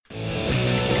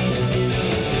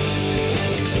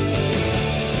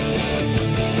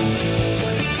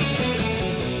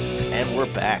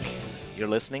You're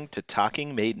listening to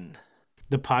Talking Maiden,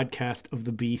 the podcast of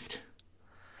the beast,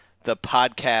 the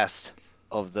podcast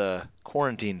of the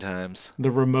quarantine times, the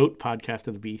remote podcast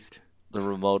of the beast. the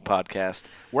remote podcast.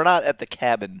 We're not at the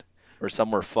cabin or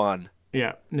somewhere fun.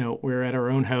 Yeah, no, we're at our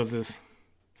own houses.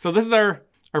 So this is our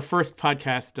first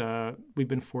podcast. We've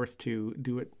been forced to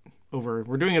do it we're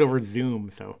doing it over Zoom,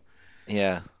 so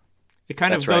Yeah. it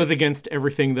kind of goes against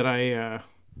everything that I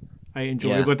enjoy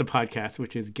Yeah. about the podcast,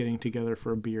 which is getting together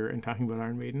for a beer and talking about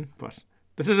Iron Maiden. But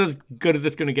this is as good as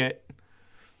it's going to get.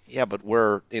 Yeah, but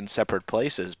we're in separate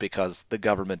places because the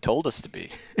government told us to be,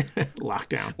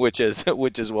 Lockdown. which is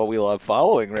what we love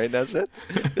following, right, Nesbitt?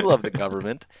 We love the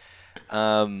government.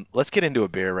 Let's get into a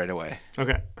beer right away.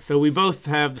 Okay, so we both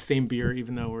have the same beer,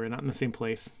 even though we're not in the same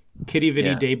place. Kitty Vitty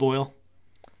Yeah. Day Boil.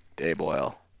 Day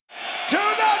Boil. Do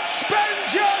not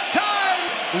spend your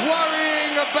time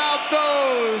worrying about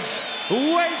those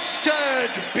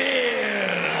wasted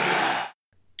beers.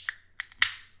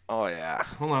 Oh, yeah.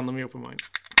 Hold on, let me open mine.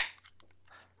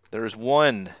 There's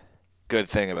one good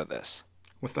thing about this.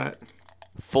 What's that?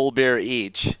 Full beer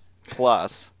each,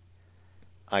 plus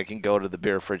I can go to the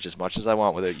beer fridge as much as I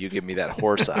want without you giving me that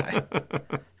horse eye.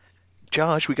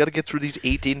 Josh, we got to get through these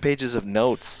 18 pages of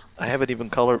notes. I haven't even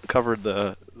covered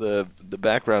the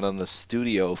background on the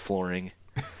studio flooring.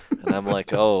 And I'm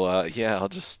like, yeah, I'll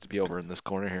just be over in this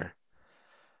corner here.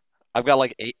 I've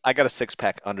got I got a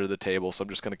 6-pack under the table, so I'm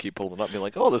just going to keep pulling it up and be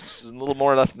like, oh, this is a little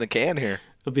more left in the can here.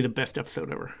 It'll be the best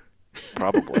episode ever.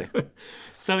 Probably.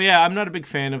 So yeah, I'm not a big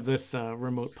fan of this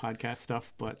remote podcast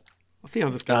stuff, but we'll see how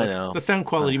this goes. I know. The sound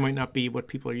quality might not be what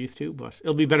people are used to, but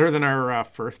it'll be better than our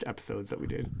first episodes that we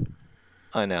did.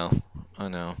 I know.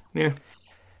 Yeah.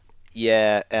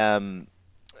 Yeah,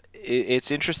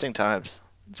 it's interesting times.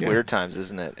 It's weird times,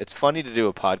 isn't it? It's funny to do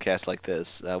a podcast like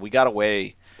this. We got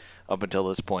away up until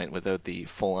this point without the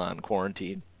full-on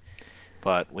quarantine,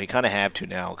 but we kind of have to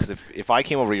now, because if I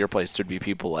came over to your place, there'd be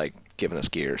people like giving us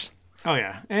gears. Oh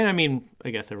yeah, and I mean, I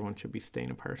guess everyone should be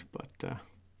staying apart, but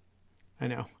I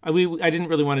know I didn't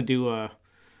really want to do a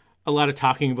lot of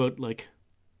talking about like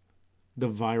the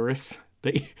virus,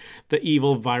 the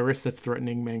evil virus that's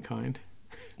threatening mankind,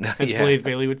 as Yeah. Blaze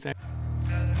Bailey would say.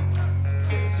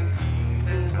 There's an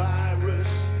evil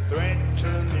virus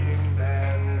threatening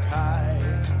mankind.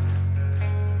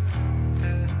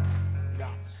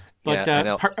 But Yeah, I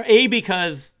know.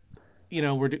 because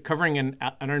we're covering an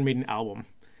Iron Maiden album,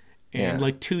 and Yeah.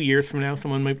 like 2 years from now,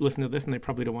 someone might listen to this and they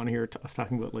probably don't want to hear us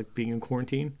talking about like being in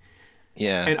quarantine.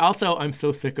 Yeah, And also, I'm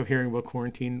so sick of hearing about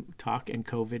quarantine talk and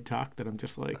COVID talk that I'm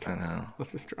just like, I know.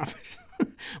 let's just drop it.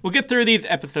 We'll get through these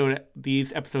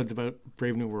episodes about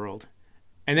Brave New World,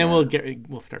 and then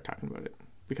we'll start talking about it,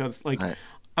 because like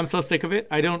I'm so sick of it.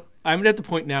 I'm at the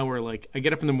point now where like I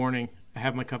get up in the morning, I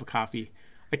have my cup of coffee,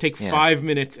 I take 5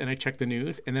 minutes and I check the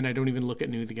news, and then I don't even look at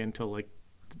news again until like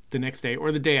the next day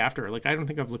or the day after. Like I don't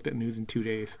think I've looked at news in 2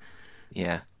 days.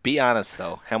 Yeah. Be honest,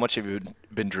 though. How much have you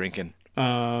been drinking?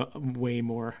 Way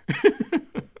more.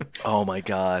 Oh, my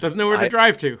God. There's nowhere to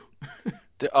drive to.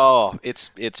 Oh, it's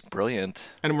brilliant.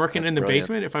 And I'm working That's in the brilliant.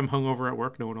 basement. If I'm hungover at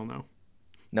work, no one will know.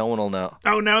 No one will know.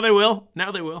 Oh, now they will.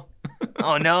 Now they will.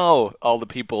 Oh, no. All the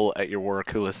people at your work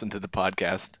who listen to the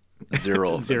podcast,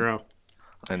 zero of them. Zero.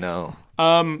 I know.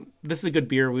 This is a good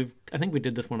beer. I think we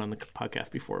did this one on the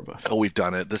podcast before, but Oh, we've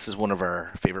done it. This is one of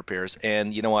our favorite beers.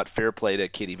 And you know what? Fair play to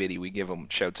Kitty Vitty. We give them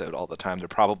shouts out all the time. They're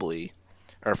probably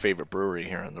our favorite brewery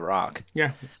here on the Rock.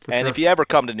 yeah. For And sure. if you ever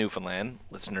come to Newfoundland,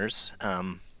 listeners,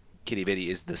 Kitty Vitty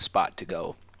is the spot to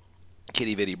go.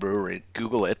 Kitty Vitty Brewery.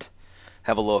 Google it.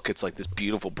 Have a look. It's like this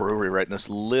beautiful brewery right in there's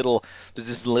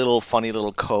this little funny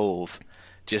little cove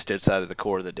just outside of the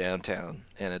core of the downtown.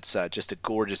 And it's just a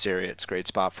gorgeous area. It's a great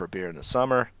spot for a beer in the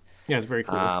summer. Yeah, it's very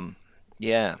cool.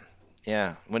 Yeah.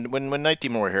 When Night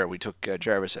Demon were here, we took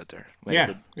Jarvis out there. We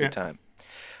had a good time.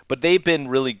 But they've been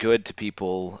really good to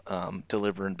people,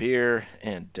 delivering beer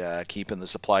and keeping the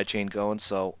supply chain going.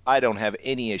 So I don't have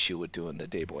any issue with doing the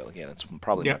Day Boil again. It's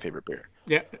probably my favorite beer.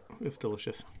 Yeah, it's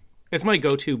delicious. It's my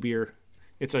go-to beer.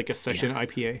 It's like a session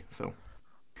IPA. So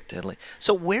Deadly.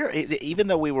 So even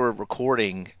though we were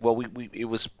recording, well, it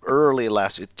was early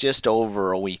just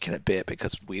over a week and a bit,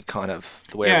 because we'd kind of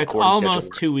the way our it's recording schedule almost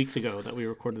worked. 2 weeks ago that we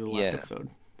recorded the last episode.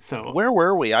 So Where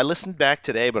were we? I listened back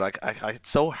today, but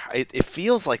it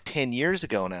feels like 10 years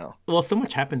ago now. well, so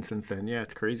much happened since then. Yeah,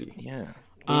 it's crazy. Yeah.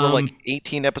 We were like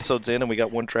 18 episodes in and we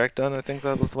got one track done. I think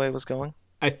that was the way it was going.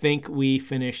 I think we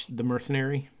finished The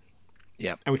Mercenary.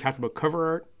 Yeah. And we talked about cover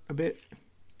art a bit.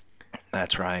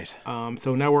 That's right.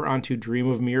 So now we're on to Dream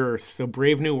of Mirrors. So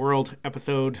Brave New World,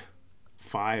 episode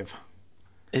 5.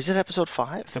 Is it episode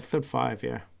 5? It's episode 5,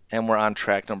 yeah. And we're on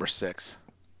track number 6.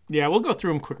 Yeah, we'll go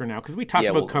through them quicker now because we talked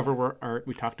about we'll- cover art,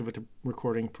 we talked about the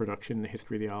recording, production, the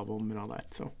history of the album, and all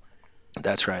that. So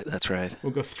That's right. That's right.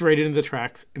 we'll go straight into the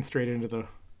tracks and straight into the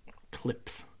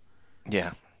clips.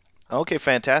 Yeah. Okay,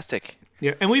 fantastic.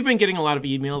 Yeah, and we've been getting a lot of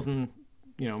emails and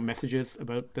messages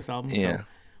about this album. Yeah. So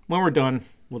when we're done,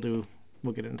 we'll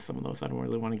get into some of those. I don't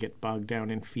really want to get bogged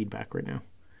down in feedback right now.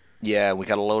 Yeah, we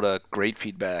got a load of great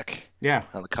feedback Yeah.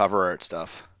 on the cover art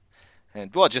stuff.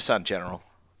 And, well, just on general.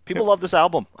 People love this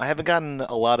album. I haven't gotten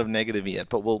a lot of negative yet,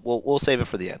 but we'll save it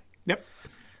for the end. Yep.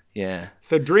 Yeah.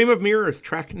 So Dream of Mirrors,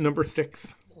 track number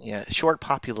 6. Yeah, short,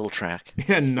 poppy little track.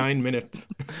 Yeah, 9 minutes.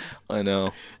 I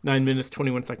know. 9 minutes,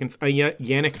 21 seconds. A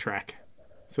Yannick track.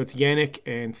 So it's Yannick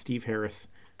and Steve Harris.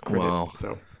 Credit. Wow.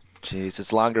 So Jeez,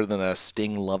 it's longer than a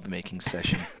Sting lovemaking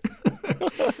session.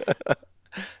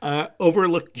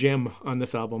 overlooked gem on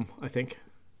this album, I think.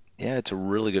 Yeah, it's a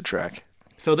really good track.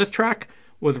 So this track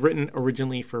was written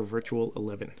originally for Virtual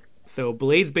 11. So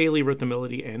Blaze Bayley wrote the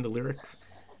melody and the lyrics,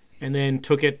 and then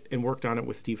took it and worked on it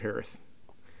with Steve Harris.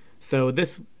 So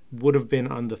this would have been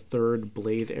on the 3rd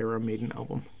Blaze era Maiden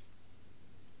album.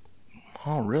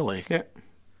 Oh, really? Yeah.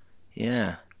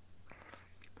 Yeah.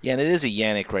 Yeah, and it is a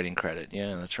Yannick writing credit.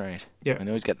 Yeah, that's right. Yeah. I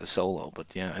know he's got the solo, but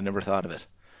yeah, I never thought of it.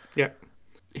 Yeah.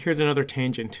 Here's another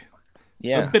tangent.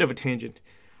 Yeah. A bit of a tangent.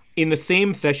 In the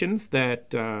same sessions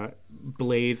that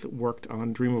Blaze worked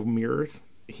on Dream of Mirrors,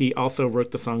 he also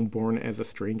wrote the song Born as a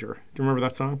Stranger. Do you remember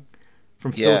that song?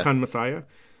 From Yeah. Silicon Messiah?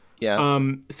 Yeah.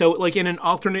 So, like, in an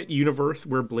alternate universe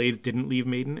where Blaze didn't leave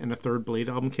Maiden and a 3rd Blaze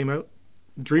album came out,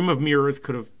 Dream of Mirrors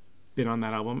could have been on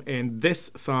that album. And this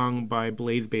song by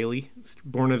Blaze Bayley,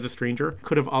 Born as a Stranger,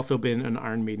 could have also been an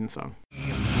Iron Maiden song.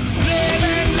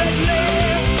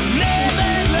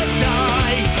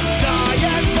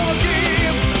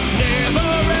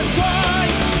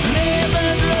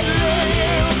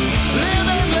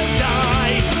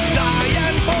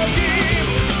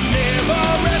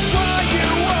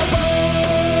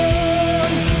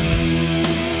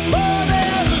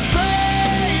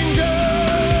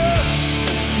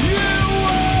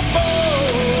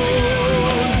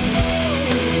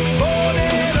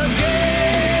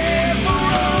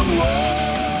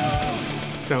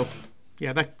 So,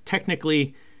 yeah, that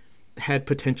technically had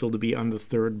potential to be on the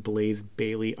 3rd Blaze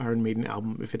Bayley Iron Maiden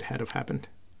album if it had have happened.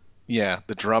 Yeah,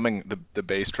 the drumming, the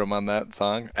bass drum on that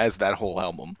song, as that whole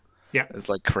album, Yeah. is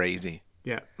like crazy.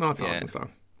 Yeah. No, it's an Yeah. awesome song.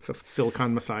 So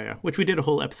Silicon Messiah, which we did a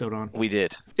whole episode on. We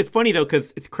did. It's funny, though,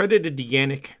 because it's credited to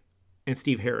Yannick and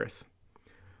Steve Harris.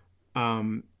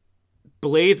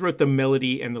 Blaze wrote the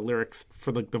melody and the lyrics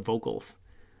for the vocals.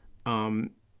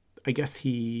 I guess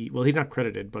he's not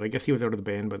credited, but I guess he was out of the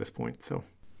band by this point, so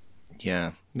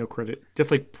Yeah. no credit.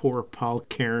 Just like poor Paul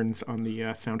Cairns on the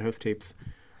Soundhouse tapes.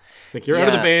 It's like, you're out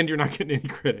of the Yeah. band, you're not getting any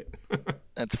credit.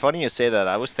 It's funny you say that.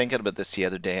 I was thinking about this the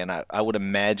other day, and I would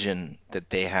imagine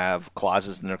that they have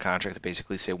clauses in their contract that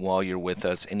basically say, while you're with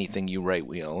us, anything you write,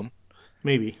 we own.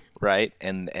 Maybe. Right?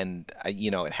 And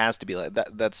it has to be like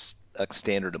that. That's a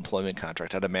standard employment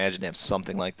contract. I'd imagine they have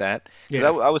something like that. 'Cause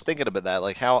Yeah. I was thinking about that.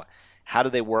 Like, how do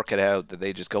they work it out that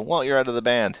they just go, well, you're out of the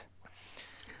band?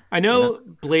 I know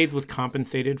Blaze was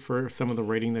compensated for some of the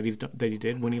writing that he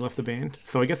did when he left the band.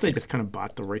 So I guess they just kind of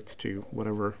bought the rights to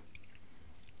whatever.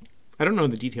 I don't know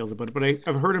the details about it, but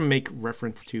I've heard him make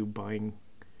reference to being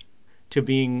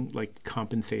like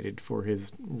compensated for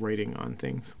his writing on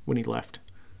things when he left.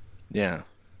 Yeah.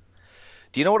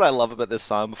 Do you know what I love about this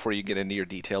song before you get into your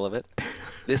detail of it?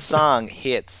 This song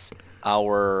hits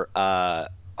our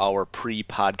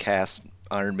pre-podcast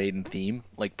Iron Maiden theme,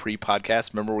 like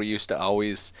pre-podcast. Remember we used to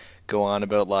always go on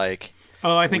about like,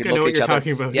 Oh, I think we'd I know look what at each you're other,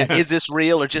 talking about. Yeah, is this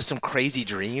real or just some crazy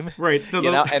dream? Right. So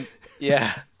And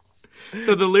yeah.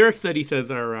 So the lyrics that he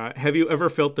says are, have you ever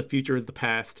felt the future is the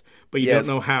past, but you Yes.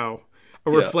 don't know how?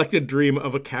 A Yeah. reflected dream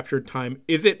of a captured time.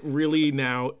 Is it really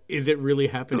now? Is it really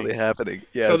happening? Really happening.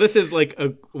 Yes. So this is like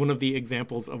one of the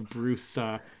examples of Bruce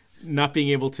not being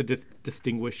able to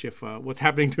distinguish if what's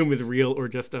happening to him is real or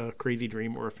just a crazy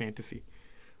dream or a fantasy,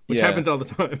 which Yeah. happens all the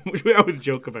time, which we always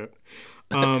joke about.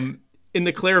 In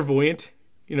the clairvoyant,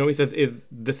 he says, is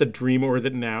this a dream or is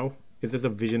it now? Is this a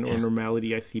vision or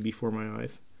normality I see before my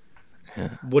eyes?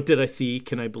 What did I see?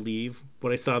 Can I believe?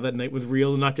 What I saw that night was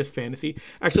real and not just fantasy?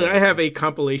 Actually, I have a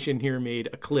compilation here made,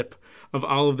 a clip of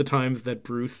all of the times that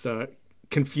Bruce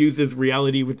confuses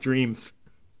reality with dreams.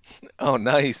 Oh,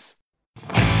 nice.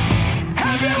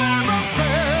 Have you ever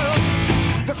felt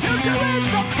the future is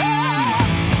the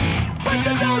past, but you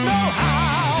don't know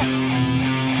how?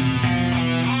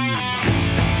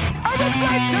 A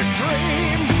reflected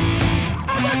dream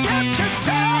of a captured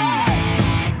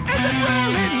time. Is it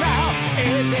really now?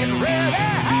 Is it really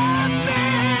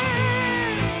happening?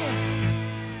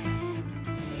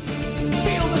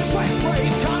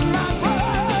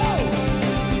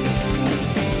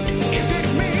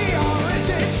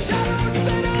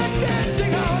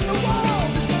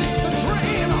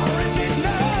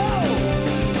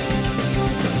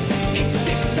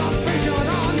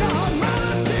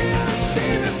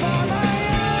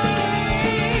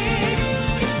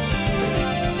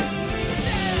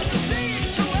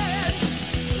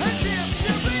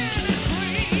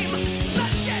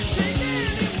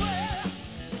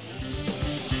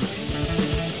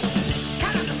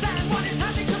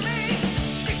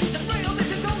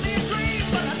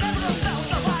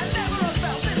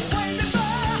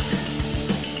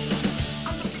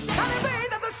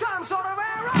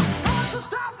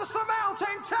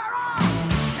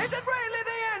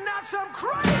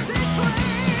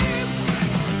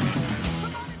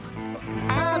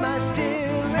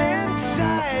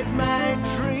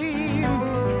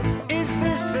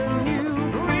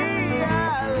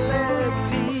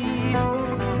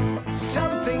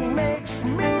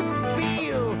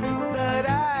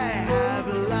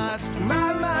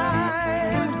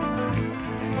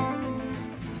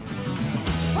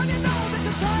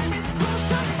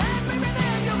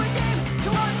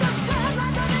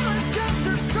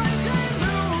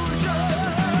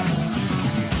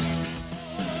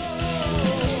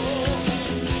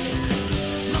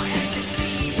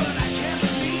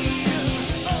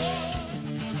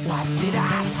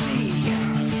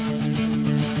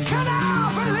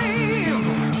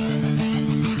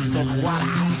 What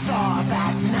I saw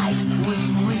that night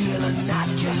was real and not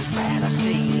just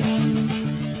fantasy.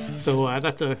 So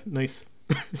that's a nice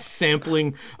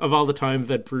sampling of all the times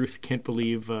that Bruce can't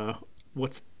believe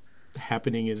what's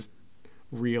happening is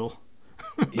real.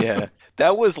 Yeah,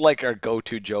 that was like our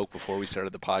go-to joke before we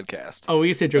started the podcast. Oh, we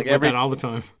used to joke about that all the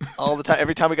time. All the time.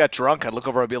 Every time we got drunk, I'd look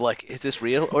over and be like, is this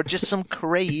real or just some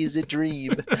crazy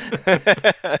dream?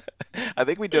 I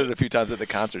think we did it a few times at the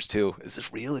concerts too. Is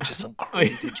this real or just some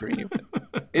crazy dream?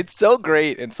 It's so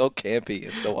great and so campy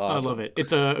and so awesome. I love it.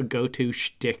 It's a go-to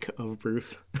shtick of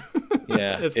Bruce.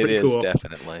 Yeah, It's it pretty is, cool.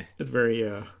 definitely. It's very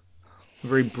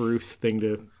Bruce thing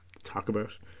to talk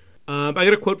about. I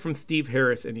got a quote from Steve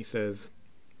Harris, and he says,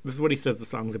 this is what he says the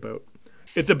song's about.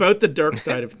 It's about the dark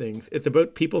side of things. It's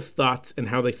about people's thoughts and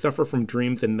how they suffer from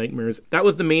dreams and nightmares. That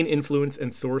was the main influence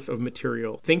and source of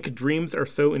material. Think dreams are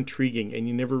so intriguing, and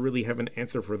you never really have an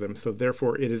answer for them, so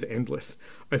therefore it is endless.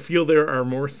 I feel there are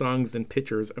more songs than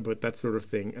pictures about that sort of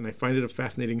thing, and I find it a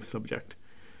fascinating subject.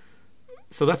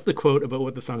 So that's the quote about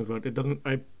what the song's about.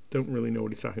 I don't really know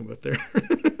what he's talking about there.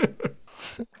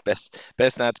 Best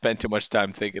not spend too much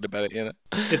time thinking about it, you know?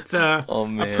 It's Oh, a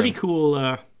man. pretty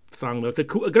cool song, though. It's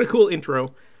got a cool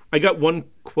intro. I got one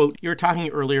quote. You were talking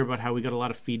earlier about how we got a lot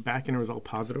of feedback and it was all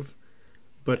positive.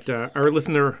 But our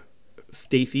listener,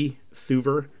 Stacy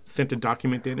Suver, sent a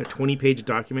document in, a 20-page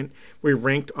document, where he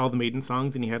ranked all the Maiden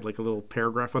songs, and he had like a little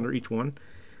paragraph under each one.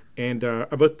 And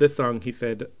about this song, he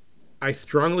said, I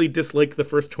strongly dislike the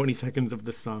first 20 seconds of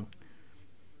this song.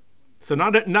 So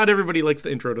not everybody likes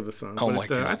the intro to the song. Oh but my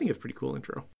God. I think it's a pretty cool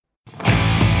intro.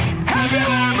 Have you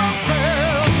ever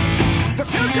felt the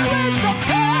future is the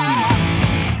past,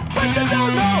 but you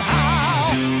don't know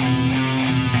how?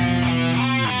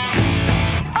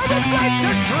 A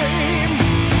reflected dream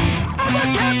of a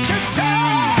captured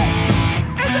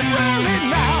time. Is it really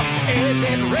now? Is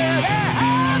it really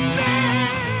happening?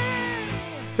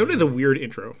 So it is a weird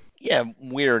intro. Yeah,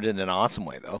 weird in an awesome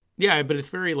way, though. Yeah, but it's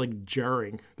very like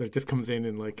jarring that it just comes in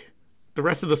and like the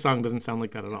rest of the song doesn't sound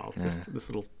like that at all. It's just this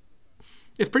little.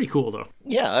 It's pretty cool though.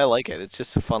 Yeah, I like it. It's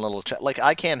just a fun little chat. Like,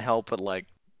 I can't help but like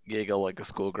giggle like a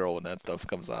schoolgirl when that stuff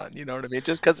comes on. You know what I mean?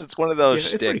 Just because it's one of those Yeah,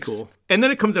 it's shticks. pretty cool. And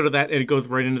then it comes out of that and it goes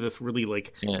right into this really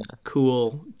like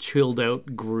cool, chilled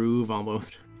out groove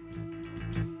almost.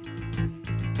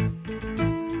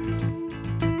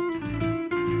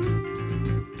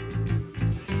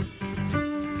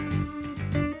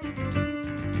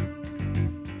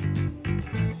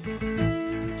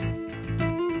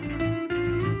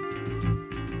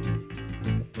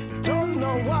 Don't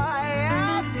know why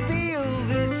I feel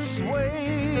this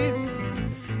way.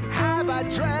 Have I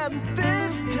dreamt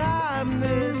this time,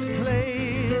 this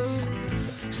place?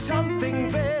 Something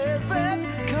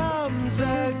vivid comes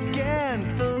again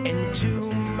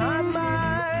into my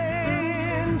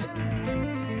mind.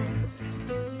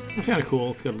 It's kind of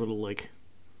cool. It's got a little like,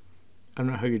 I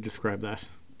don't know how you describe that.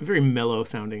 Very mellow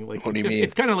sounding. Like What do it's you just- mean?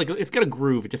 It's kind of like it's got a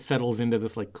groove. It just settles into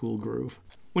this like cool groove.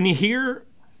 When you hear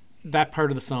that part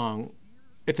of the song,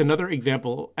 it's another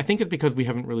example. I think it's because we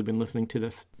haven't really been listening to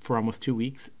this for almost 2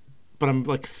 weeks, but I'm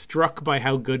like struck by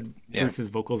how good Bruce's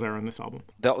vocals are on this album.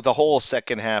 The whole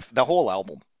second half, the whole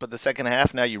album, but the second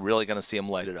half, now you're really going to see them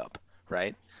light it up,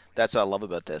 right? That's what I love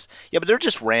about this. Yeah, but they're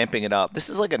just ramping it up. This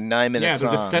is like a 9-minute Yeah,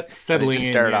 song. they're just and settling they just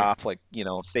in, start yeah. off like, you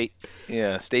know,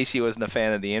 Stacey wasn't a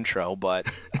fan of the intro, but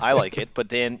I like it. But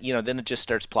then, you know, then it just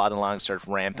starts plodding along, starts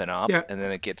ramping up, Yeah. and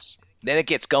then it gets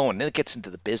going, then it gets into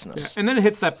the Yeah. business. And then it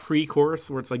hits that pre-chorus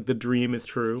where it's like the dream is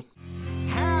true.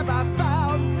 Have I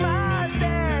found my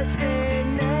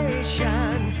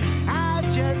destination? I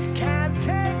just can't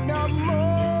take no more.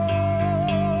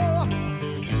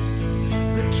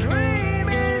 The dream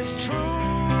is true.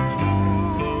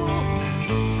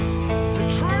 The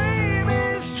dream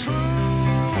is true.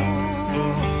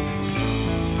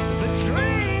 The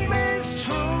dream is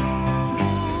true.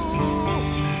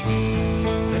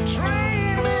 The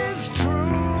dream is true.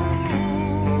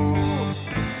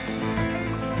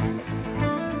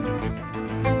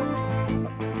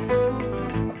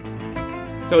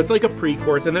 So it's like a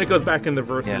pre-chorus, and then it goes back in the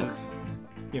verses, Yeah.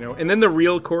 you know, and then the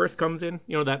real chorus comes in,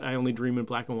 you know, that I only dream in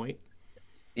black and white,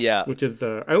 Yeah. which is,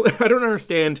 I don't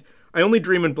understand. I only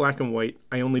dream in black and white.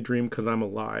 I only dream because I'm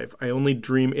alive. I only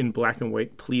dream in black and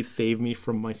white. Please save me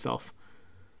from myself.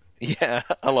 Yeah,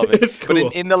 I love it. It's But cool.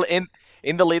 in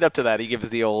the lead up to that, he gives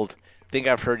the old, think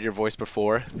I've heard your voice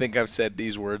before, think I've said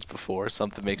these words before,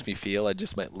 something makes me feel I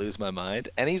just might lose my mind.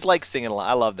 And he's like singing a lot.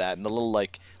 I love that. And the little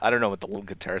like, I don't know what the little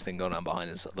guitar thing going on behind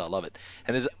is. I love it.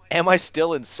 And there's, am I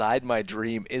still inside my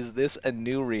dream? Is this a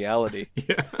new reality?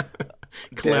 Yeah.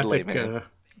 Deadly, Classic. man.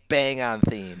 Bang on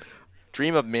theme.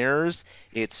 Dream of mirrors,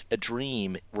 it's a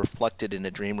dream reflected in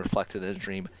a dream reflected in a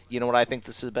dream. You know what I think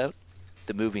this is about?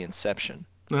 The movie Inception.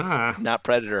 Ah, Not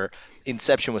Predator.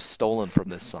 Inception was stolen from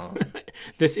this song.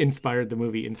 this inspired the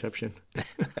movie Inception.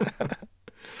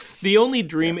 The only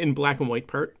dream in black and white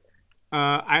part,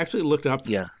 I actually looked up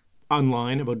Yeah.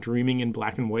 online about dreaming in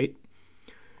black and white.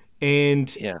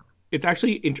 And Yeah. it's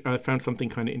actually, I found something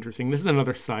kind of interesting. This is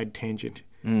another side tangent.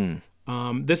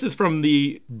 This is from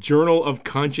the Journal of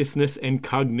Consciousness and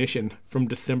Cognition from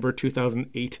December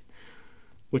 2008,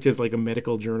 which is like a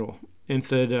medical journal, and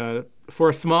said, for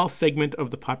a small segment of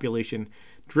the population,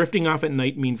 drifting off at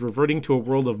night means reverting to a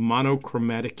world of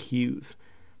monochromatic hues.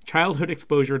 Childhood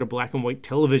exposure to black and white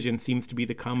television seems to be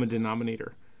the common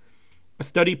denominator. A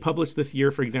study published this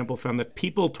year, for example, found that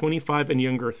people 25 and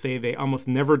younger say they almost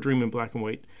never dream in black and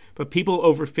white, but people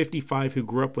over 55 who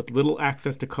grew up with little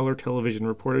access to color television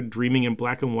reported dreaming in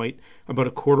black and white about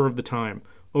a quarter of the time.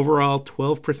 Overall,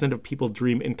 12% of people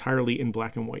dream entirely in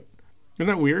black and white. Isn't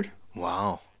that weird?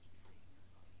 Wow.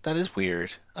 That is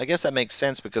weird. I guess that makes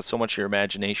sense because so much of your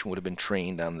imagination would have been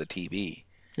trained on the TV.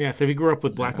 Yeah, so if you grew up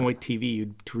with black and white TV,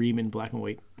 you'd dream in black and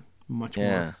white much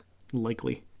more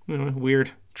likely.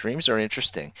 Weird. Dreams are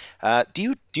interesting.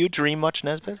 Do you dream much,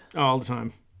 Nesbitt? All the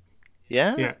time.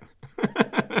 Yeah? Yeah.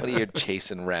 What are you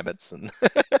chasing rabbits and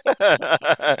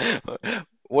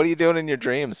what are you doing in your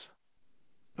dreams?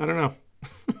 I don't know.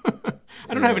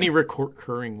 I don't have any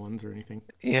recurring ones or anything.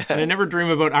 Yeah. And I never dream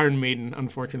about Iron Maiden,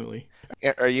 unfortunately.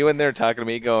 Are you in there talking to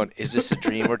me going, is this a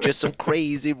dream or just some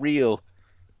crazy real?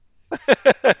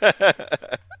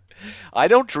 I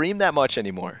don't dream that much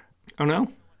anymore. Oh,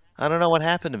 no? I don't know what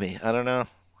happened to me. I don't know.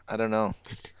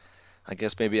 I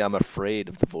guess maybe I'm afraid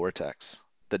of the vortex,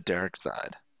 the dark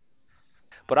side.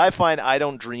 But I find I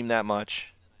don't dream that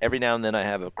much. Every now and then I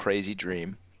have a crazy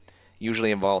dream.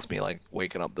 Usually involves me like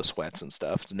waking up the sweats and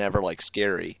stuff. It's never like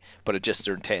scary, but it just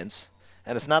intense.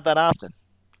 And it's not that often.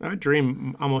 I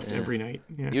dream almost every night.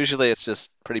 Yeah. Usually it's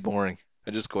just pretty boring. I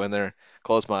just go in there,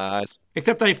 close my eyes.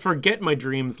 Except I forget my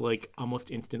dreams like almost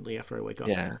instantly after I wake up.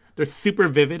 Yeah. They're super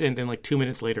vivid, and then like 2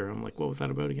 minutes later, I'm like, what was that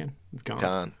about again? It's gone.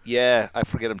 Gone. Yeah, I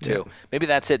forget them too. Yeah. Maybe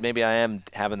that's it. Maybe I am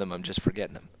having them. I'm just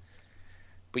forgetting them.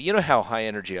 But you know how high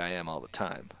energy I am all the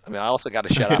time. I mean, I also got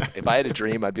to shut up. If I had a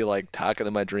dream, I'd be like talking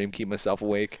in my dream, keep myself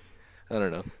awake. I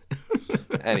don't know.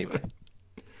 Anyway.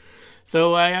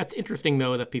 So it's interesting,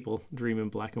 though, that people dream in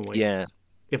black and white. Yeah.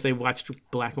 If they watched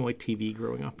black and white TV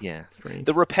growing up. Yeah. Strange.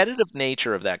 The repetitive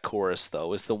nature of that chorus,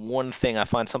 though, is the one thing I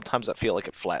find sometimes I feel like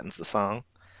it flattens the song.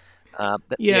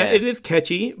 It is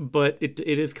catchy, but it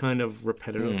is kind of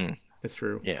repetitive. It's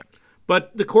true. Yeah.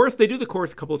 But the chorus, they do the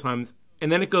chorus a couple of times,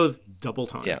 and then it goes double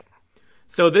time. Yeah.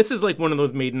 So this is like one of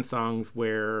those Maiden songs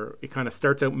where it kind of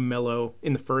starts out mellow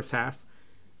in the first half,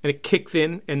 and it kicks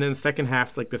in, and then the second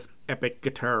half's like this epic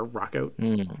guitar rock out.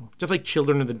 Just like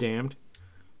Children of the Damned.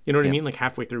 You know what I mean? Like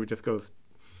halfway through, it just goes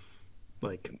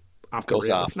like off the Goes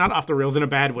rails. off. Not off the rails in a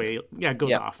bad way. Yeah, it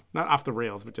goes off. Not off the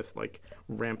rails, but just like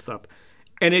ramps up.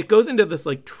 And it goes into this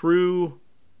like true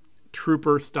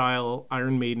trooper style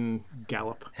Iron Maiden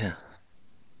gallop. Yeah.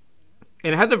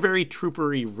 And it has a very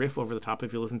troopery riff over the top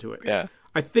if you listen to it. Yeah.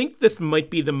 I think this might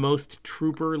be the most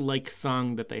trooper-like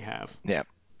song that they have. Yeah.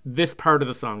 This part of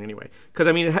the song, anyway. Because,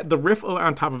 I mean, the riff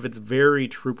on top of it's very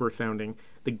trooper-sounding.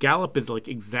 The gallop is, like,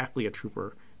 exactly a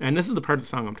trooper. And this is the part of the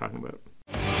song I'm talking about.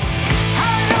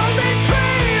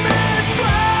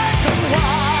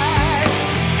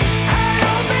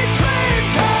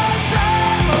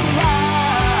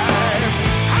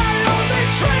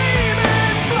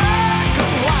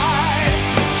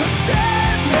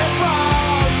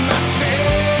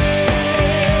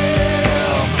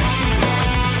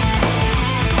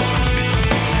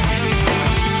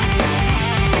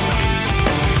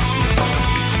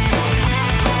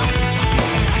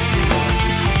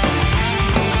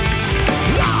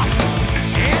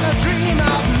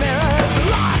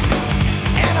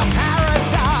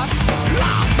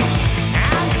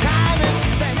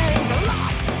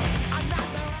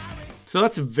 So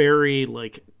that's very,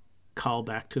 like,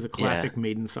 callback to the classic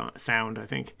Maiden sound, I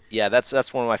think. Yeah,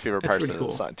 that's one of my favorite parts of cool.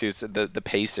 the song, too. So the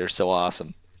pace there is so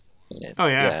awesome. Oh,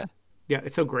 yeah. Yeah,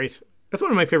 it's so great. That's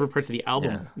one of my favorite parts of the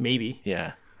album, maybe.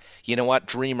 Yeah. You know what,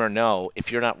 dream or no,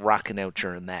 if you're not rocking out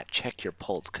during that, check your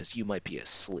pulse because you might be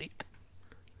asleep.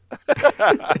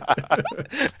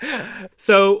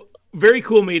 So, very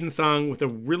cool Maiden song with a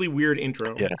really weird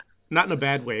intro. Yeah. Not in a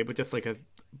bad way, but just like a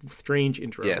strange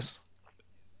intro. Yes.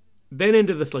 Then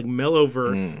into this like mellow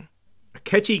verse, a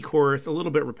catchy chorus, a little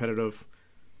bit repetitive,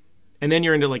 and then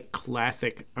you're into like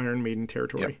classic Iron Maiden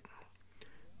territory. Yep.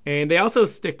 And they also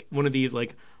stick one of these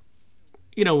like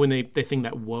you know, when they sing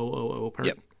that whoa, oh, oh part.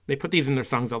 Yep. They put these in their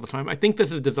songs all the time. I think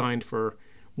this is designed for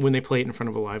when they play it in front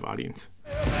of a live audience.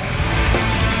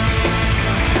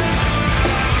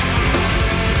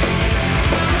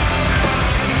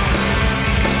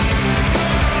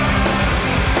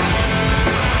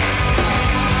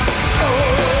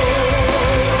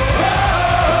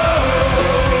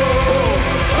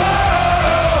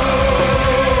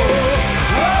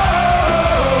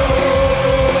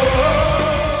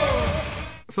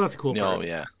 So that's a cool part. Oh,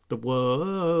 yeah. The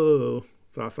whoa.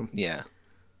 It's awesome. Yeah.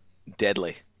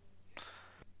 Deadly.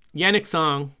 Yannick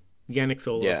song, Yannick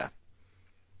solo. Yeah.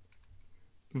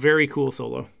 Very cool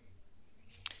solo.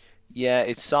 Yeah,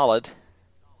 it's solid.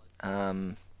 I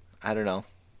don't know.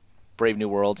 Brave New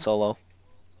World solo.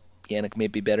 Yannick may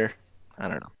be better. I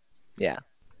don't know. Yeah.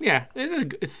 Yeah,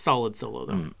 it's a solid solo,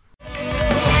 though.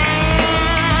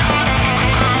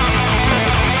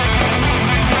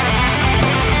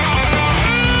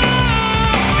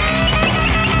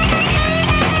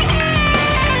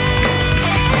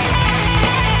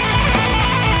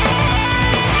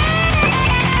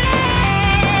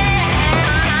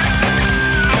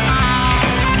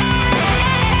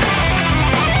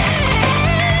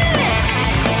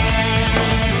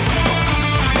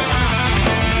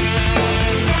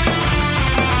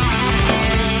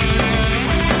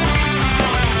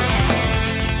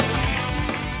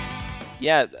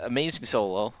 Yeah, amazing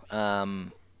solo.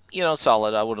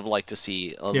 Solid. I would have liked to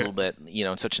see a little bit,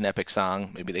 in such an epic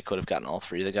song. Maybe they could have gotten all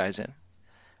three of the guys in.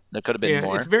 There could have been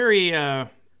more. It's very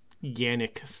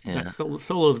Yannick. Yeah. That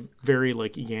solo is very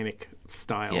like Yannick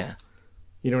style. Yeah.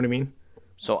 You know what I mean?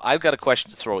 So I've got a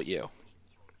question to throw at you.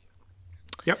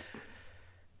 Yep.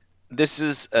 This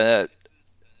is an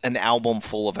album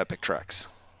full of epic tracks,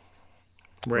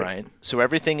 right? So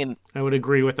everything in I would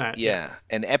agree with that.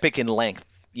 and epic in length,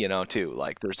 too.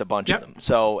 Like there's a bunch of them.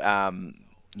 So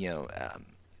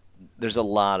there's a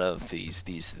lot of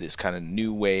this kind of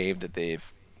new wave that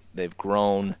they've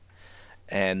grown,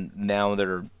 and now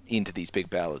they're into these big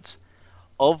ballads.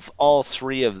 Of all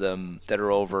three of them that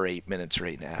are over 8 minutes or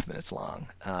 8.5 minutes long,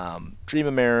 Dream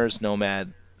of Mirrors,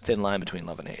 Nomad, Thin Line Between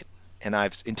Love and Hate. And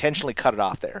I've intentionally cut it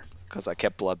off there because I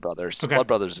kept Blood Brothers. Okay. Blood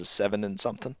Brothers is 7 and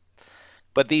something.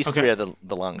 But these three are the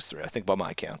longest three, I think, by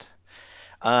my count.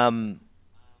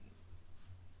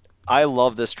 I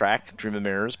love this track, Dream of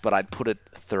Mirrors, but I'd put it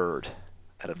third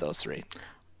out of those three.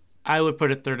 I would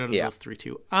put it third out of those three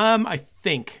too. I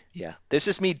think. Yeah, this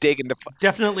is me digging to.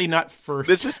 Definitely not first.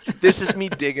 This is me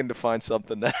digging to find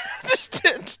something to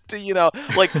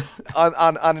like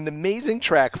on an amazing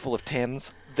track full of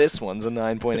tens. This one's a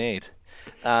 9.8.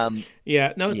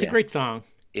 It's a great song.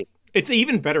 It's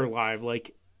even better live.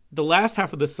 Like the last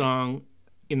half of the song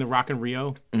in the Rock and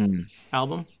Rio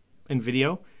album and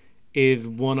video is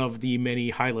one of the many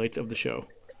highlights of the show.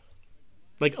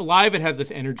 Like live, it has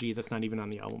this energy that's not even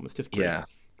on the album. It's just great. Yeah.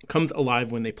 It comes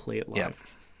alive when they play it live. Yeah.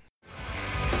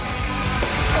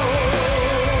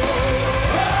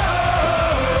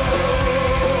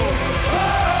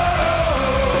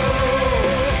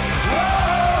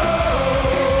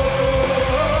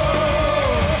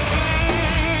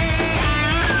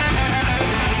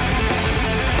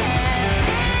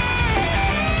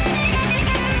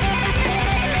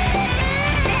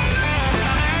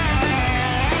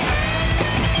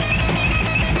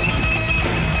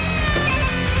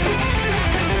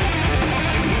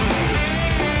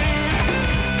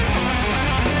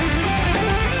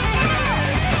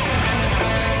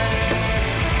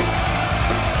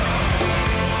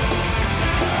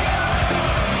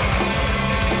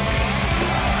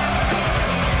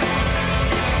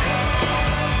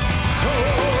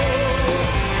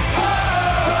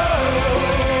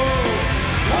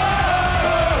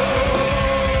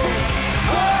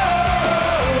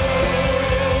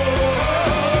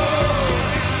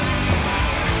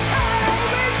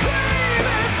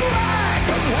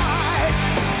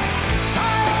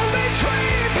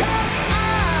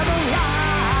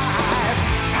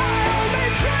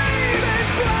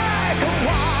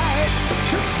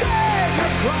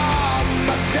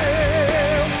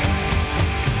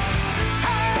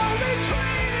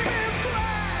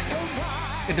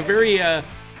 It's a very, I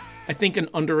think, an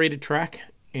underrated track,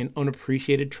 an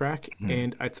unappreciated track,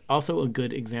 and it's also a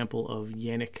good example of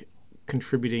Yannick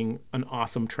contributing an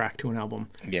awesome track to an album.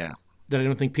 Yeah. That I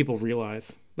don't think people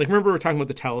realize. Like, remember we were talking about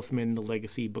the Talisman, the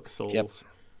Legacy, Book of Souls? Yep.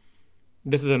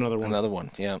 This is another one. Another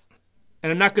one, yeah. And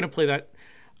I'm not going to play that.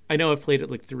 I know I've played it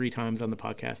like 3 times on the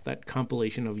podcast, that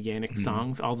compilation of Yannick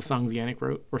songs, all the songs Yannick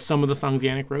wrote, or some of the songs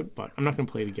Yannick wrote, but I'm not going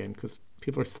to play it again because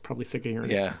people are probably sick of hearing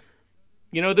it. Yeah.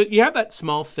 You know, you have that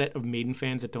small set of Maiden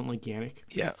fans that don't like Yannick.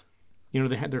 Yeah. You know,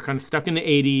 they're kind of stuck in the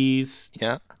 80s.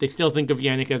 Yeah. They still think of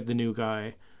Yannick as the new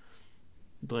guy.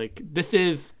 Like, this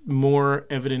is more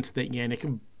evidence that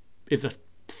Yannick is a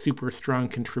super strong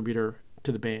contributor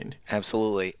to the band.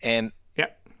 Absolutely. And Yeah.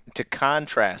 to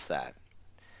contrast that,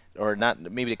 or not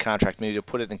maybe to contrast, maybe to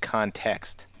put it in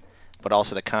context, but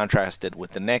also to contrast it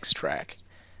with the next track,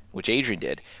 which Adrian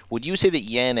did, would you say that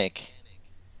Yannick,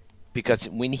 because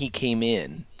when he came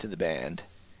in to the band,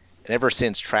 and ever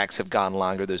since tracks have gone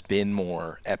longer, there's been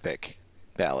more epic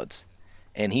ballads,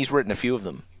 and he's written a few of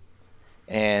them.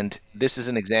 And this is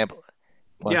an example.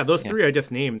 Well, Yeah, those three I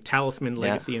just named, Talisman, Yeah.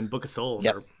 Legacy, and Book of Souls,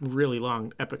 Yep. are really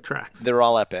long, epic tracks. They're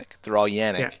all epic. They're all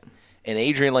Yannick. Yeah. And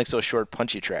Adrian likes those short,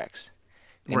 punchy tracks.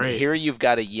 And Right. here you've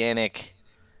got a Yannick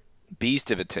beast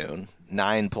of a tune,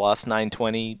 9+,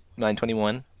 920,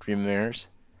 921, Dream of Mirrors.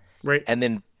 Right. And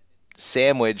then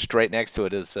sandwiched right next to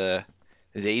it is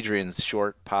Adrian's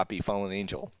short, poppy Fallen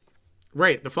Angel.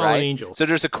 Right, the Fallen Right? Angel. So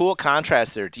there's a cool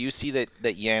contrast there. Do you see that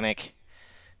Yannick,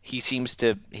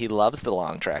 he loves the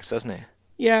long tracks, doesn't he?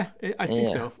 Yeah, I think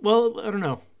Yeah. so. Well, I don't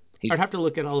know. He's- I'd have to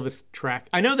look at all of his track.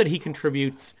 I know that he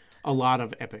contributes a lot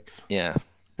of epics. Yeah.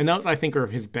 And those, I think, are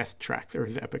his best tracks, or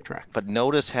his epic tracks. But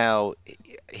notice how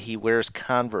he wears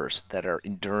Converse that are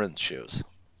endurance shoes.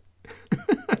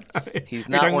 He's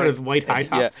You're not talking wearing about his white high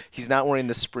tops? Yeah, he's not wearing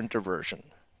the Sprinter version.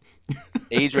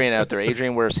 Adrian out there.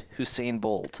 Adrian wears Usain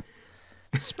Bolt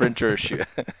Sprinter shoe.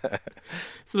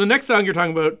 So the next song you're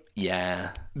talking about,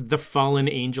 Yeah. The Fallen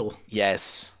Angel.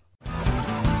 Yes.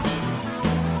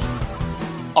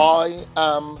 I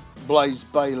am Blaze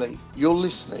Bailey. You're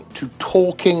listening to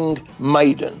Talking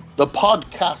Maiden, the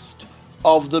podcast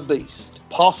of the Beast,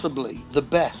 possibly the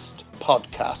best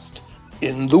podcast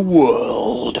in the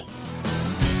world.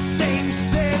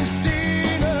 Saints and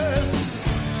sinners,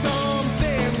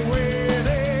 something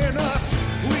within us.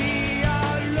 We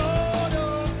are Lord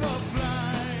of the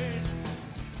Flies.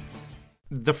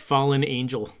 The Fallen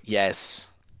Angel. Yes.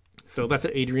 So that's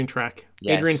an Adrian track.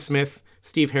 Yes. Adrian Smith,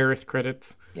 Steve Harris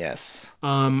credits. Yes.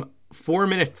 4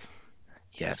 minutes.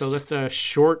 Yes. So that's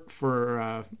short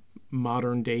for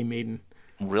modern day Maiden.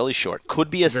 really short. Could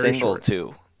be a Very single short.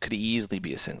 too. Could easily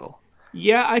be a single.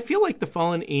 Yeah, I feel like The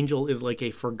Fallen Angel is like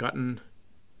a forgotten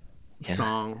Yeah.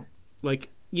 song. Like,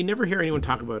 you never hear anyone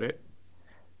talk about it.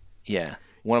 Yeah.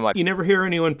 One of my You never hear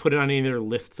anyone put it on any of their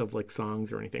lists of like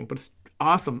songs or anything. But it's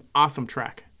awesome, awesome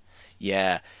track.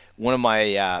 Yeah, one of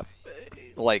my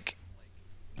like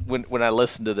when I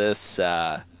listen to this,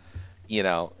 you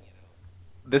know,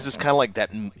 this is kind of like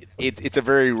that. It's a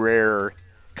very rare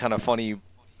kind of funny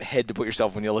head to put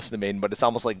yourself when you listen to Maiden, but it's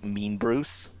almost like Mean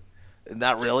Bruce.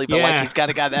 Not really, but like Yeah. he's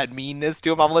kind of got that meanness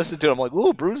to him. I'm listening to him, I'm like,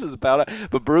 ooh, Bruce is about it,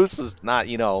 but Bruce is not,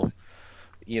 you know,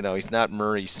 he's not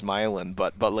Murray smiling,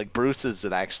 but like Bruce is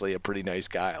actually a pretty nice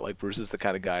guy. Like Bruce is the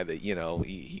kind of guy that, you know,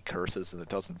 he curses and it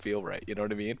doesn't feel right. You know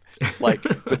what I mean? Like,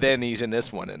 but then he's in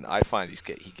this one, and I find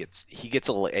he gets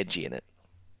a little edgy in it.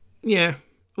 Yeah.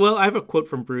 Well, I have a quote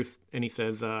from Bruce, and he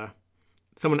says,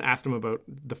 someone asked him about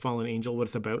The Fallen Angel, what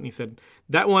it's about, and he said,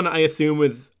 that one I assume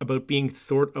is about being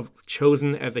sort of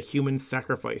chosen as a human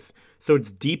sacrifice. So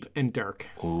it's deep and dark.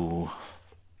 Ooh,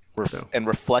 So. and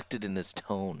reflected in his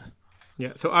tone.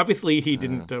 Yeah, so obviously he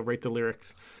didn't write the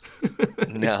lyrics.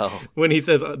 No. When he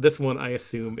says, this one I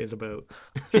assume is about.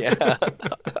 Yeah.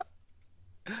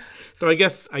 So I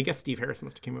guess Steve Harris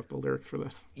must have came up with the lyrics for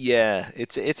this. Yeah,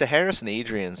 it's a Harris and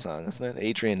Adrian song, isn't it?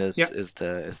 Adrian is Yeah. is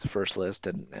the first list,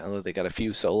 and although they got a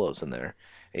few solos in there,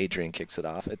 Adrian kicks it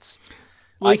off.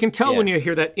 Well, you can tell yeah. when you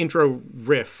hear that intro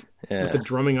riff Yeah. with the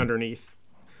drumming underneath.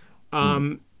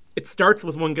 It starts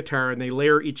with one guitar, and they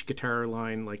layer each guitar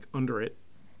line like under it.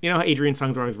 You know how Adrian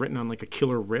songs are always written on like a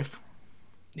killer riff?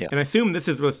 Yeah. And I assume this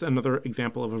is just another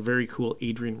example of a very cool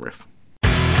Adrian riff.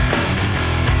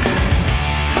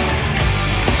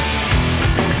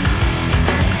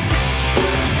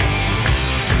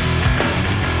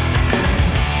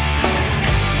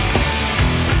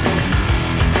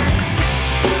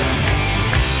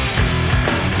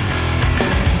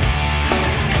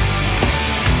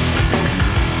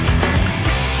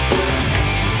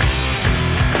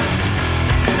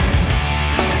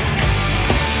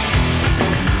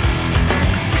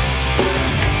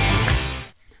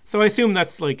 So I assume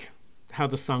that's like how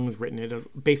the song was written. It is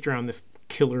based around this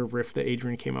killer riff that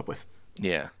Adrian came up with.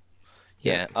 Yeah.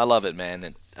 Yeah, I love it, man.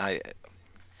 And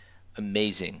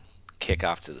amazing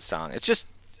kickoff to the song. It's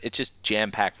just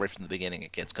jam-packed right from the beginning.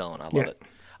 It gets going. I love Yeah. it.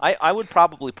 I would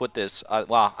probably put this.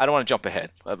 Well, I don't want to jump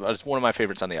ahead. It's one of my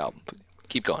favorites on the album.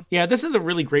 Keep going. Yeah, this is a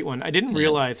really great one. I didn't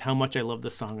realize how much I love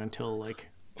this song until like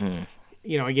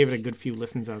I gave it a good few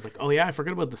listens. I was like, oh yeah, I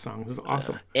forgot about the song. This is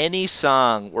awesome. Any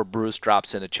song where Bruce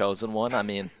drops in a Chosen One, I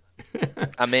mean,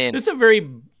 This is a very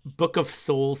Book of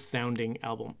Souls sounding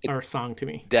album or song to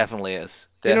me. definitely is.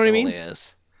 You know what I Definitely mean?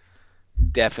 is.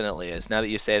 Definitely is. Now that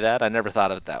you say that, I never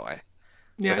thought of it that way.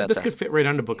 Yeah, that's this a- could fit right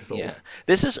onto Book of Souls. Yeah,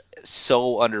 this is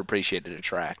so underappreciated a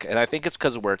track, and I think it's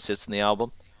because of where it sits in the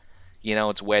album.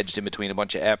 It's wedged in between a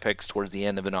bunch of epics towards the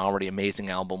end of an already amazing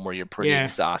album where you're pretty Yeah.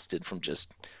 exhausted from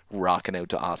just rocking out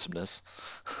to awesomeness.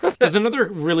 There's another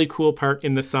really cool part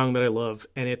in the song that I love,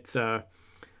 and it's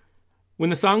when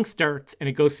the song starts and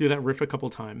it goes through that riff a couple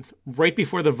times. Right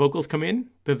before the vocals come in,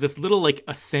 there's this little like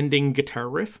ascending guitar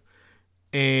riff,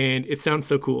 and it sounds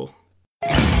so cool.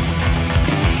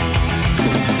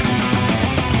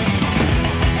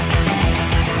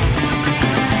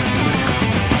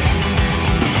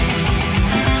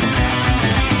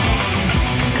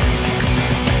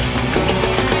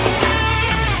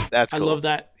 That's I cool. love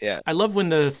that. Yeah. I love when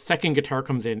the second guitar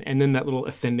comes in, and then that little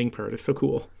ascending part is so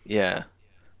cool. Yeah.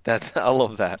 I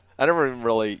love that. I never even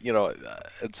really,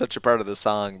 it's such a part of the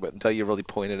song, but until you really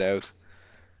point it out.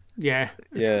 Yeah,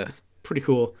 Yeah. it's pretty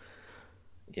cool.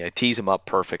 Yeah, tease him up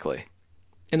perfectly.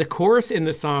 And the chorus in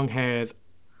the song has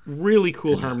really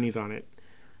cool harmonies on it.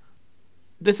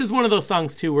 This is one of those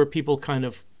songs, too, where people kind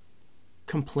of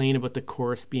complain about the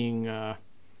chorus being kind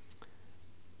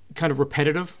of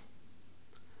repetitive.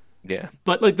 Yeah.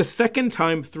 But, like, the second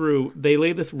time through, they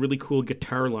lay this really cool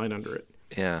guitar line under it.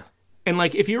 Yeah. And,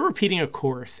 like, if you're repeating a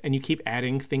chorus and you keep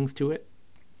adding things to it,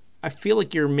 I feel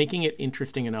like you're making it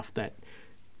interesting enough that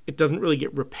it doesn't really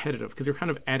get repetitive because you're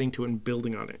kind of adding to it and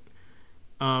building on it.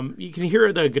 You can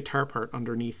hear the guitar part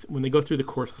underneath when they go through the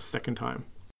chorus the second time.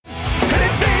 Could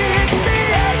it be it's the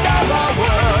end of our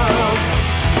world?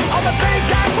 All the things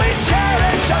that we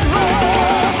cherish and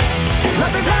love.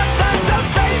 Nothing left but to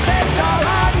face this all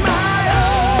on my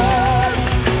own.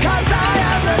 'Cause I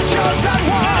am the chosen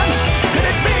one. Could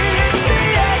it be it's the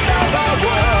end of our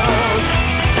world?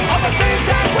 All the things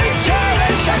that we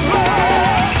cherish and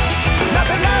love.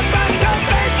 Nothing left but to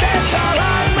face this all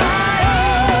on my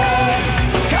own.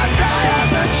 'Cause I am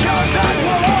the chosen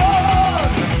one.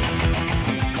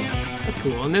 That's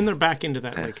cool. And then they're back into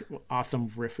that like awesome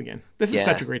riff again. This is Yeah.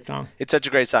 such a great song. It's such a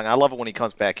great song. I love it when he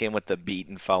comes back in with the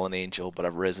beaten fallen angel, but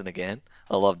I've risen again.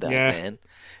 I love that, Yeah. man.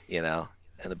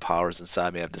 And the powers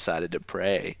inside me, I've decided to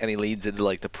pray. And he leads into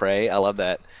like the pray. I love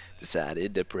that.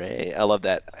 Decided to pray. I love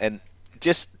that. And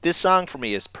just this song for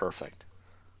me is perfect.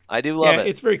 I do love Yeah, it.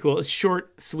 it's very cool. It's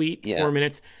short, sweet, Yeah. 4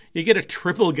 minutes. You get a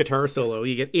triple guitar solo.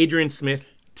 You get Adrian Smith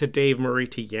to Dave Murray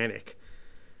to Yannick.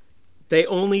 They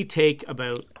only take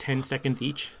about 10 seconds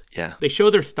each. Yeah. They show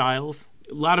their styles.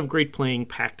 A lot of great playing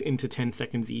packed into 10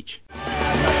 seconds each.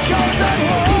 Chosen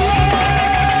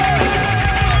one.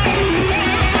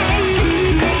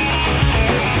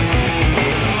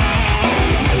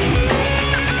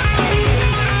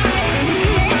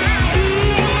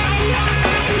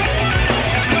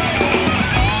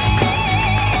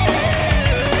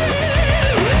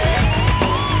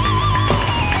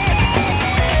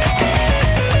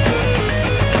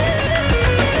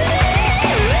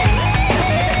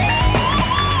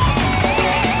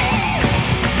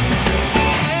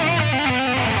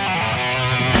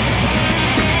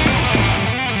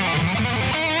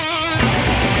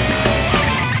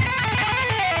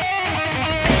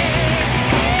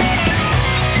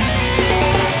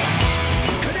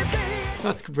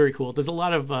 That's very cool. There's a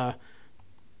lot of,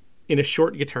 in a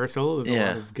short guitar solo, there's a Yeah.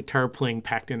 lot of guitar playing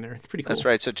packed in there. It's pretty cool. That's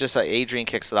right. So just like Adrian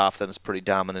kicks it off, then it's pretty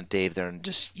dominant Dave there, and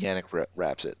just Yannick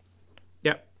raps it.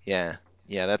 Yep. Yeah.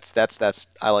 Yeah, that's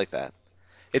I like that.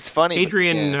 It's funny. but-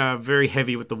 Adrian, yeah. very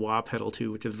heavy with the wah pedal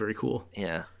too, which is very cool.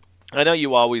 Yeah. I know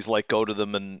you always like go to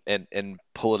them and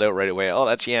pull it out right away. Oh,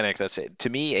 that's Yannick. That's it. To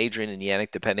me, Adrian and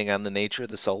Yannick, depending on the nature of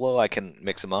the solo, I can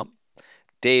mix them up.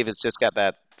 Dave has just got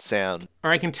that sound.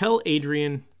 Or I can tell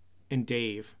Adrian and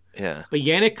Dave, Yeah. but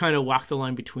Yannick kind of walks the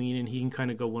line between, and he can kind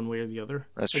of go one way or the other.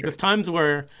 That's like true. There's times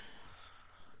where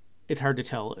it's hard to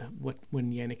tell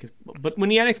when Yannick is, but when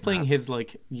Yannick's playing his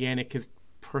his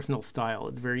personal style,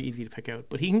 it's very easy to pick out.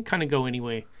 But he can kind of go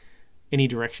any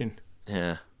direction.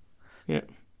 Yeah. Yeah.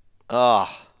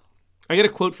 Oh, I got a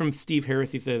quote from Steve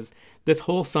Harris. He says, "This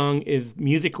whole song is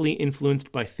musically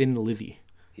influenced by Thin Lizzy."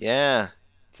 yeah.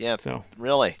 Yeah. So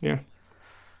Really? yeah.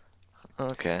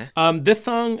 Okay. This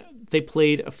song they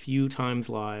played a few times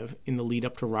live in the lead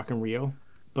up to Rock in Rio,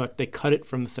 but they cut it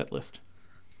from the set list.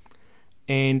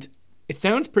 And it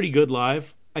sounds pretty good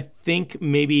live. I think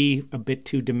maybe a bit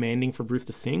too demanding for Bruce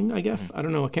to sing, I guess. I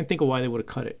don't know. I can't think of why they would have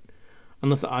cut it,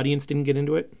 unless the audience didn't get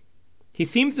into it. He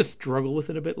seems to struggle with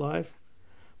it a bit live,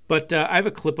 But I have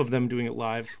a clip of them doing it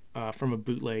live from a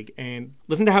bootleg, and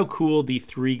listen to how cool the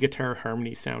 3 guitar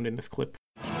harmonies sound in this clip.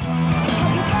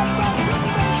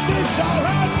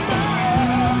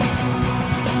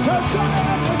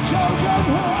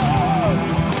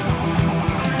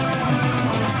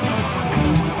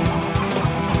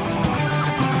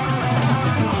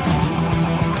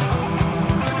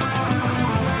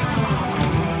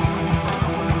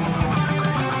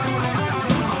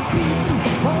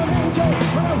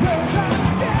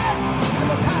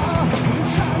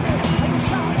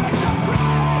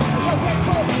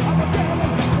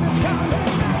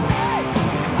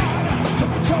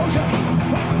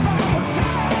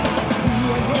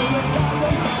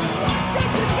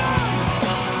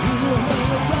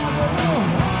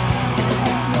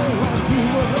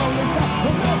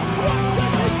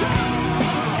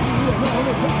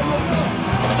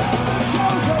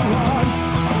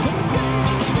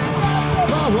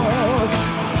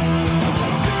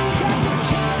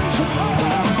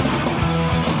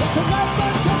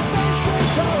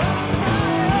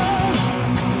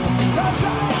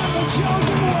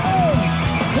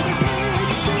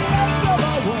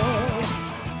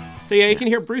 So yeah, you can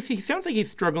hear Bruce. He sounds like he's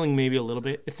struggling maybe a little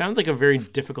bit. It sounds like a very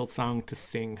difficult song to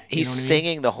sing. He's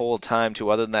singing the whole time too,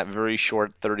 other than that very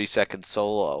short 30-second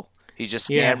solo. He's just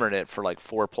hammering it for like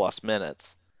 4+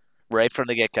 minutes, right from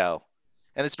the get-go.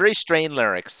 And it's very strained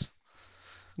lyrics.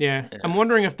 Yeah. I'm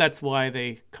wondering if that's why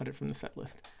they cut it from the set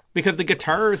list. Because the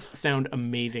guitars sound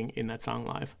amazing in that song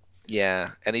live. Yeah,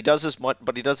 and he does as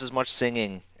much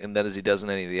singing in that as he does in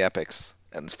any of the epics,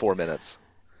 and it's 4 minutes.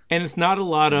 And it's not a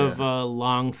lot of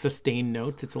long sustained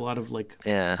notes. It's a lot of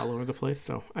all over the place.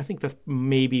 So I think that's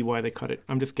maybe why they cut it.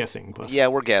 I'm just guessing. But yeah,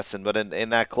 we're guessing. But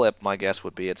in that clip, my guess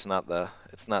would be it's not the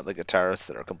guitarists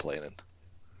that are complaining.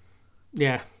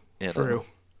 Yeah, true.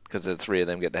 Because the 3 of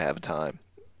them get to have time.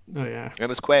 Oh yeah.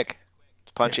 And it's quick.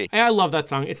 It's punchy. Yeah. I love that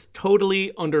song. It's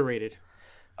totally underrated.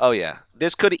 Oh yeah,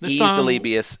 this could easily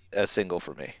be a single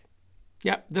for me.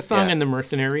 Yeah, the song and The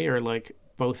Mercenary are like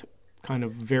both kind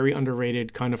of very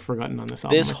underrated, kind of forgotten on this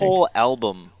album. This whole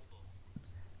album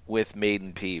with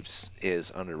Maiden Peeps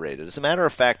is underrated. As a matter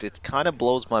of fact, it kind of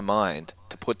blows my mind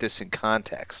to put this in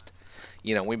context.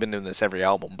 You know, we've been doing this every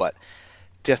album, but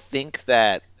to think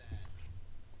that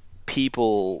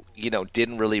people,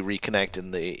 didn't really reconnect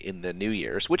in the New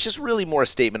Year's, which is really more a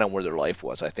statement on where their life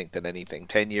was, I think, than anything.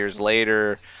 10 years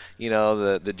later,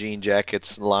 the jean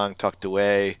jacket's long tucked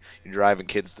away, you're driving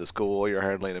kids to school, you're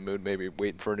hardly in a mood, maybe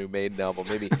waiting for a new Maiden album.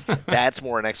 Maybe that's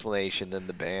more an explanation than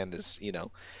the band is,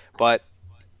 But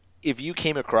if you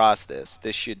came across this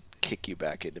should kick you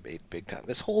back into Maiden big time.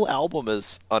 This whole album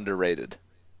is underrated.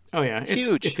 Oh yeah,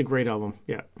 huge. It's a great album.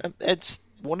 Yeah, it's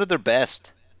one of their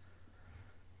best.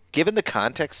 Given the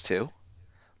context too,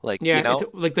 it's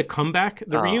like the comeback,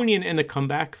 the reunion, and the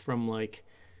comeback from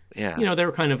they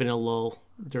were kind of in a lull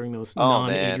during those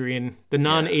non-Adrian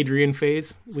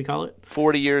phase, we call it.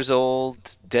 40 years old,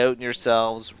 doubting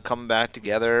yourselves, coming back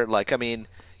together.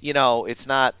 It's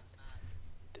not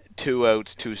 2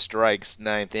 outs, 2 strikes,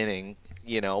 9th inning,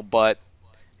 but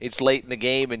it's late in the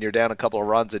game and you're down a couple of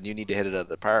runs and you need to hit it out of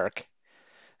the park.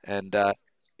 And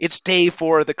it's day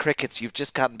 4 of the Crickets. You've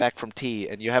just gotten back from tea,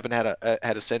 and you haven't had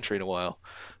a century in a while.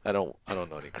 I don't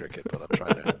know any cricket, but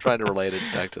I'm trying to relate it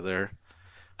back to there.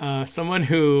 Someone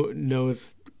who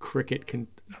knows cricket can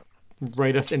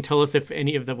write us and tell us if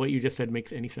any of what you just said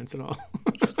makes any sense at all.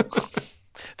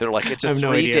 They're like, it's a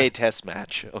 3-day test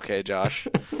match. Okay, Josh,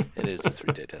 it is a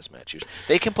 3-day test match.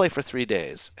 They can play for 3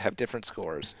 days, have different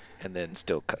scores, and then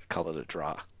still call it a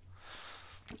draw.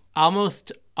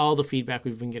 Almost all the feedback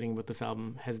we've been getting about this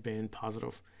album has been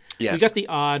positive. Yes. We got the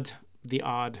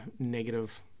odd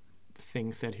negative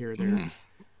thing said here or there.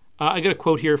 I got a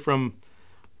quote here from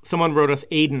someone wrote us,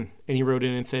 Aiden, and he wrote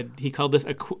in and said he called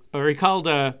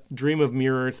Dream of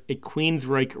Mirrors a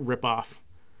Queensryche ripoff.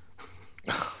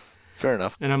 Fair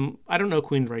enough. And I don't know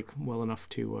Queensryche well enough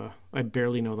to I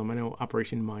barely know them. I know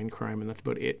Operation Mindcrime, and that's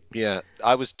about it. Yeah,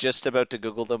 I was just about to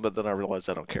Google them, but then I realized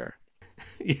I don't care.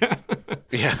 Yeah.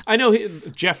 Yeah. I know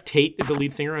Jeff Tate is the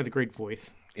lead singer, has a great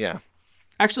voice. Yeah.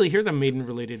 Actually, here's a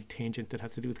Maiden-related tangent that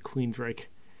has to do with Queensryche.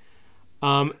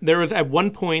 There was, at one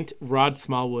point, Rod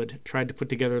Smallwood tried to put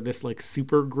together this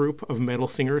super group of metal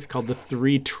singers called the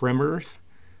Three Tremors.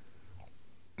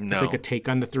 No. It's like a take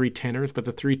on the Three Tenors, but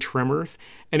the Three Tremors.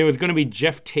 And it was going to be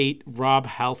Jeff Tate, Rob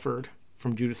Halford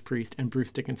from Judas Priest, and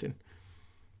Bruce Dickinson.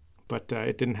 But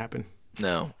it didn't happen.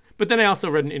 No. But then I also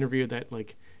read an interview that,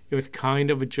 it was kind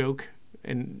of a joke,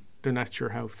 and they're not sure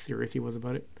how serious he was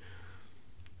about it.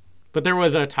 But there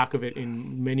was a talk of it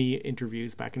in many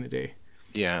interviews back in the day.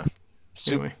 Yeah.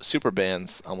 Anyway. Super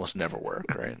bands almost never work,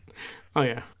 right? Oh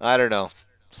yeah. I don't know.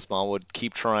 Smallwood,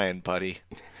 keep trying, buddy.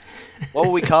 What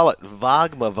would we call it?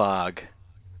 Vogmavog.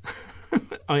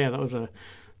 Oh yeah, that was a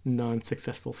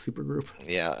non-successful supergroup.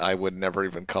 Yeah, I would never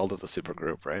even called it a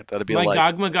supergroup, right? That'd be My like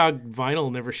Gogmagog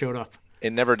vinyl never showed up.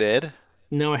 it never did.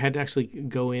 No, I had to actually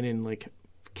go in and like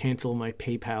cancel my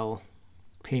PayPal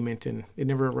payment, and it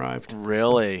never arrived.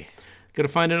 Really? Gotta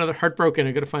find another. Heartbroken.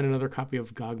 I gotta find another copy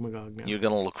of Gogmagog now. You're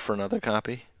gonna look for another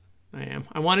copy? I am.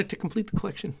 I wanted to complete the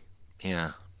collection.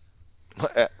 Yeah.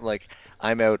 Like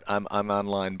I'm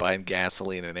online buying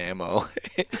gasoline and ammo.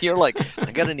 You're like,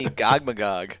 I gotta need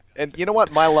Gogmagog. And you know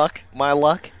what? My luck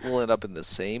will end up in the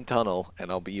same tunnel, and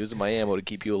I'll be using my ammo to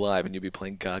keep you alive, and you'll be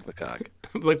playing Gogmagog.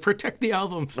 Like, protect the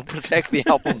albums. Protect the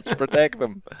albums. Protect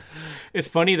them. It's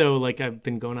funny though. Like, I've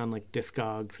been going on like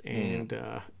Discogs and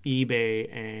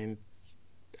eBay, and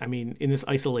I mean, in this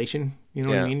isolation, you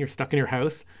know what I mean? You're stuck in your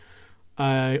house.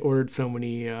 I ordered so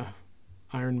many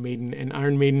Iron Maiden and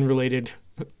Iron Maiden related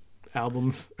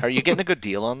albums. Are you getting a good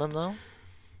deal on them though?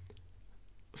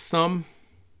 Some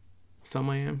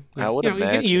I am. I would you get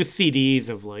imagine. used CDs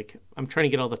of like, I'm trying to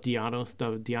get all the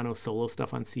Di'Anno solo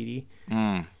stuff on CD.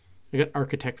 I got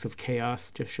Architects of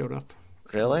Chaos just showed up.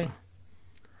 Really? So,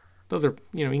 those are,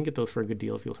 you can get those for a good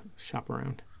deal if you shop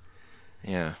around.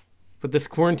 Yeah. But this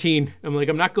quarantine, I'm like,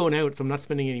 I'm not going out, so I'm not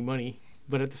spending any money.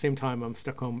 But at the same time, I'm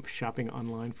stuck home shopping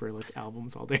online for like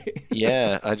albums all day.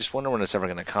 Yeah. I just wonder when it's ever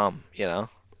gonna come. You know?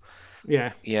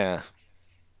 Yeah. Yeah.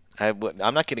 I'm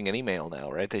not getting any mail now,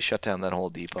 right? They shut down that whole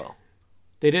depot.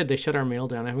 They did. They shut our mail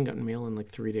down. I haven't gotten mail in like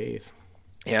 3 days.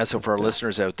 Yeah, so for our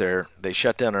listeners out there, they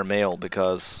shut down our mail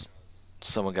because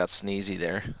someone got sneezy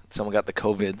there. Someone got the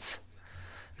COVIDs.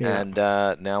 Yeah. And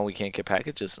now we can't get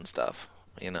packages and stuff,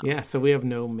 Yeah, so we have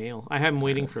no mail. I am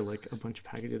waiting for like a bunch of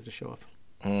packages to show up.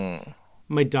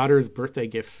 My daughter's birthday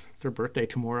gifts. It's her birthday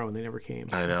tomorrow, and they never came.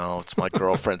 I know. It's my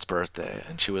girlfriend's birthday.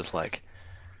 And she was like,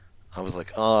 I was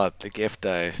like, oh, the gift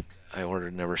I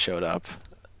ordered never showed up.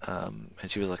 And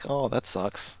she was like, oh, that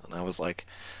sucks. And I was like,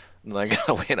 and I got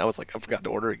away and I was like, I forgot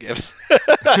to order a gift.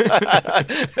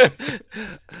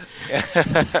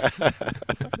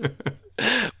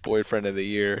 Boyfriend of the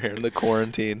year here in the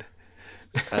quarantine.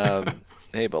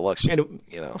 Hey, but look, she's,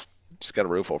 she's got a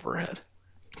roof over her head.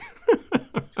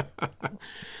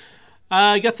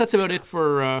 I guess that's about it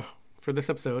for this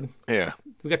episode. Yeah.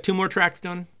 We got 2 more tracks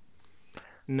done.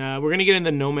 And we're gonna get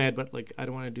into Nomad, but like I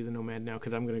don't want to do the Nomad now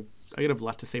because I have a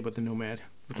lot to say about the Nomad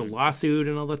with the lawsuit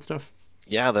and all that stuff.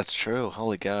 Yeah, that's true.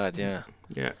 Holy God, yeah.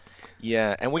 Yeah.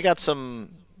 Yeah, and we got some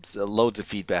loads of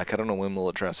feedback. I don't know when we'll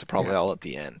address it. Probably all at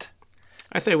the end.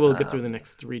 I say we'll get through the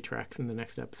next 3 tracks in the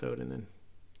next episode, and then.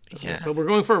 Yeah. But we're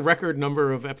going for a record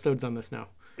number of episodes on this now.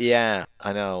 Yeah,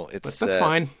 I know. But that's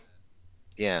fine.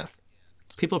 Yeah.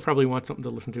 People probably want something to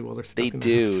listen to while they're stuck They in the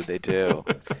do. house. They do.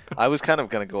 I was kind of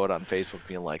going to go out on Facebook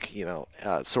being like,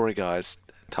 sorry guys,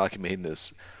 Talking Maiden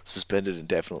is suspended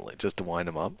indefinitely, just to wind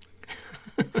them up.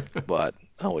 But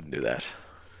I wouldn't do that.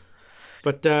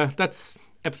 But that's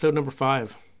episode number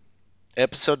 5.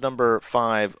 Episode number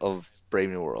 5 of Brave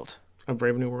New World. Of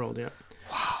Brave New World, yeah.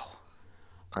 Wow.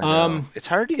 I know. It's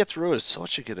hard to get through. It's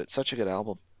such a good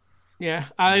album. Yeah,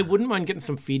 I wouldn't mind getting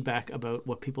some feedback about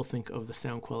what people think of the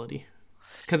sound quality.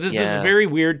 Because this is Yeah. very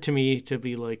weird to me to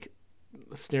be like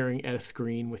staring at a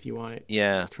screen with you on it.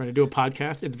 Yeah. Trying to do a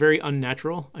podcast. It's very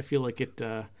unnatural. I feel like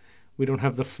we don't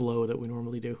have the flow that we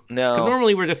normally do. No. Because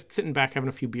normally we're just sitting back having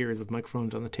a few beers with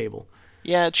microphones on the table.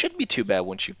 Yeah, it shouldn't be too bad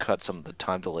once you cut some of the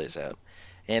time delays out.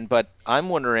 But I'm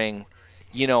wondering,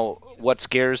 what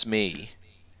scares me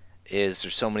is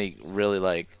there's so many really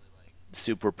like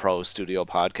super pro studio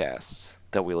podcasts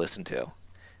that we listen to.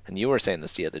 And you were saying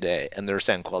this the other day, and their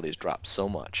sound quality has dropped so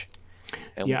much.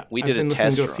 And Yeah, we I've did been a listening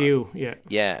test to a run. few. Yeah.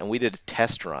 Yeah, and we did a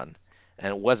test run, and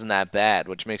it wasn't that bad,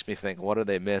 which makes me think, what are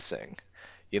they missing?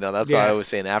 That's why I was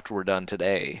saying after we're done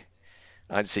today,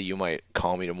 I'd say you might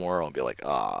call me tomorrow and be like,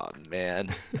 oh,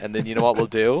 man. And then you know what we'll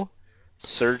do?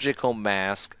 Surgical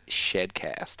Mask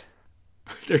Shedcast.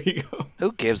 There you go.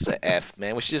 Who gives a F,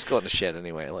 man? We should just go in the shed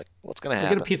anyway. Like, what's going to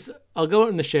happen? I'll go out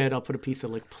in the shed. I'll put a piece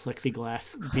of like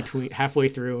plexiglass between halfway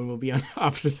through, and we'll be on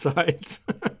opposite sides.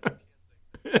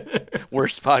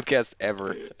 Worst podcast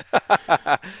ever.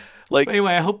 But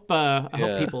anyway, I hope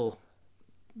people,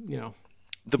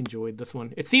 enjoyed this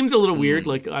one. It seems a little weird.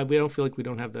 Like we don't feel like we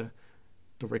don't have the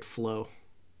right flow.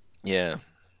 Yeah.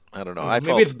 I don't know.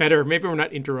 Maybe it's better. Maybe we're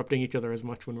not interrupting each other as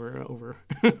much when we're over.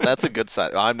 That's a good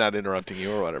sign. I'm not interrupting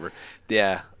you or whatever.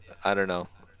 Yeah, I don't know.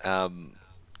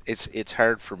 It's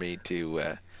hard for me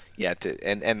to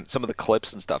and some of the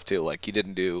clips and stuff too. Like you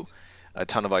didn't do a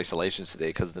ton of isolations today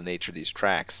because of the nature of these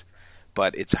tracks,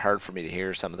 but it's hard for me to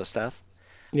hear some of the stuff.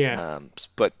 Yeah.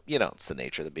 But it's the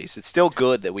nature of the beast. It's still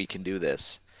good that we can do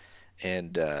this,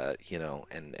 and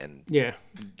and Yeah.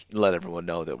 let everyone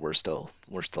know that we're still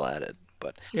at it.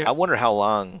 But Yeah. I wonder how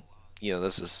long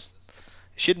this is.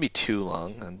 It shouldn't be too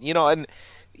long, and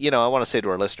I want to say to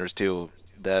our listeners too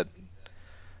that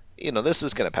this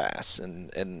is going to pass,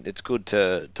 and it's good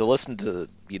to listen to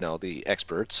the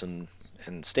experts and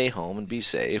stay home and be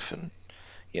safe, and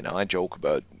I joke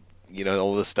about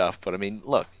all this stuff, but I mean,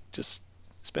 look, just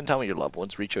spend time with your loved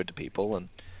ones, reach out to people, and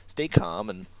stay calm,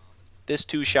 and this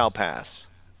too shall pass.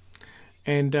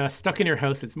 And stuck in your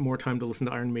house, it's more time to listen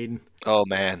to Iron Maiden. Oh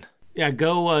man. Yeah,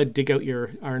 go dig out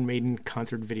your Iron Maiden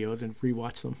concert videos and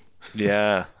rewatch them.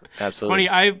 Yeah, absolutely.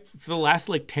 Funny, for the last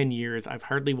 10 years, I've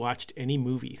hardly watched any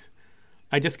movies.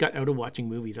 I just got out of watching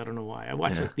movies. I don't know why. I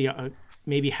watch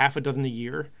maybe half a dozen a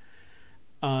year.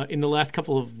 In the last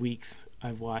couple of weeks,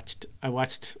 I watched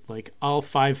all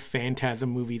 5 Phantasm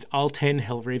movies, all 10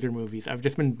 Hellraiser movies. I've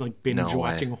just been binge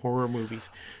watching horror movies.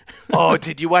 Oh,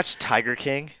 did you watch Tiger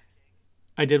King?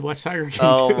 I did watch Tiger King.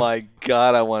 Oh too. my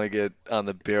God, I want to get on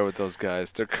the beer with those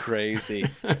guys. They're crazy.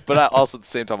 But I also at the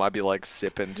same time, I'd be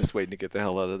sipping, just waiting to get the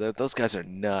hell out of there. Those guys are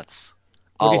nuts.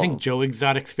 What do you think Joe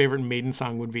Exotic's favorite Maiden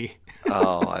song would be?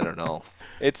 Oh, I don't know.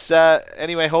 It's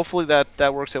anyway. Hopefully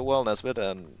that works out well, Nesbitt.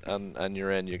 On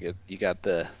your end, you got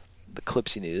the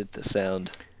clips you needed, the sound.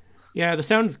 Yeah, the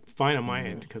sound's fine on my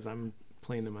end because I'm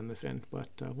playing them on this end. But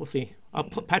we'll see. I'll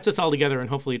patch this all together, and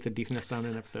hopefully it's a decent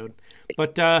sounding episode.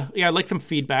 But I'd like some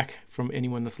feedback from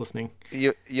anyone that's listening.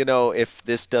 If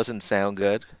this doesn't sound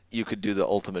good, you could do the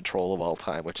ultimate troll of all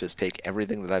time, which is take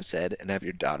everything that I've said and have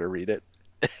your daughter read it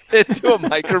into a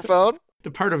microphone.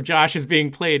 The part of Josh is being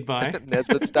played by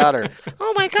Nesbitt's daughter.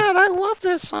 Oh my God, I love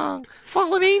this song.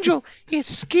 Fallen Angel. It's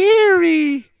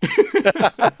scary.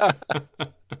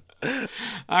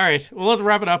 All right. Well, let's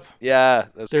wrap it up. Yeah,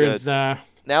 that's good.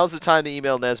 Now's the time to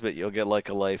email Nesbitt. You'll get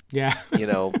a life, yeah,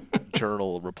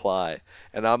 journal reply.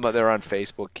 And I'm there on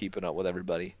Facebook, keeping up with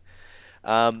everybody.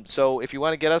 So if you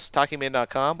want to get us,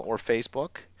 TalkingMaiden.com or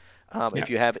Facebook.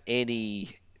 If you have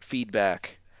any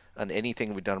feedback on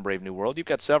anything we've done in Brave New World, you've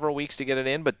got several weeks to get it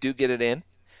in, but do get it in.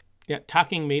 Yeah,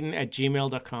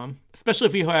 talkingmaiden@gmail.com. Especially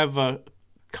if you have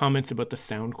comments about the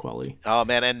sound quality. Oh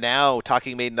man, and now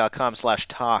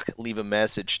talkingmaiden.com/talk. Leave a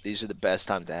message. These are the best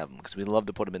times to have them because we love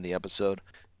to put them in the episode.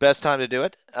 Best time to do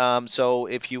it. So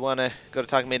if you want to go to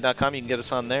talkingmaiden.com, you can get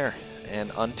us on there.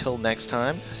 And until next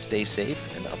time, stay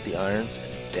safe and up the irons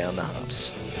and down the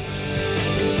hops.